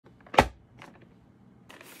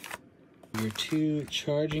Your 2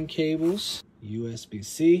 charging cables,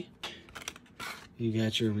 USB-C. You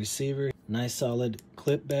got your receiver, nice solid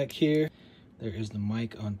clip back here. There is the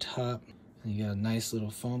mic on top. And you got a nice little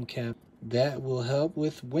foam cap. That will help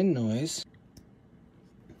with wind noise.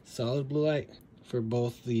 Solid blue light for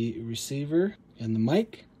both the receiver and the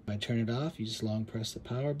mic. If I turn it off, you just long press the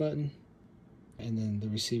power button. And then the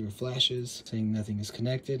receiver flashes saying nothing is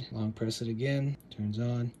connected. Long press it again, turns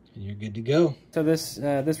on, and you're good to go. So this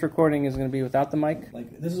recording is going to be without the mic?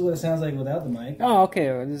 Like, this is what it sounds like without the mic. Oh,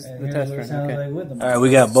 okay. Well, this is the test run. Okay. Like with the mic. All right, we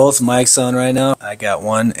got both mics on right now. I got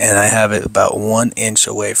one, and I have it about 1 inch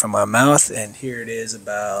away from my mouth, and here it is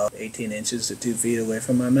about 18 inches to 2 feet away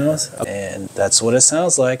from my mouth, and that's what it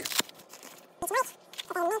sounds like.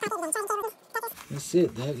 That's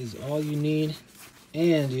it. That is all you need,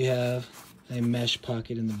 and you have a mesh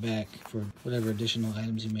pocket in the back for whatever additional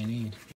items you may need.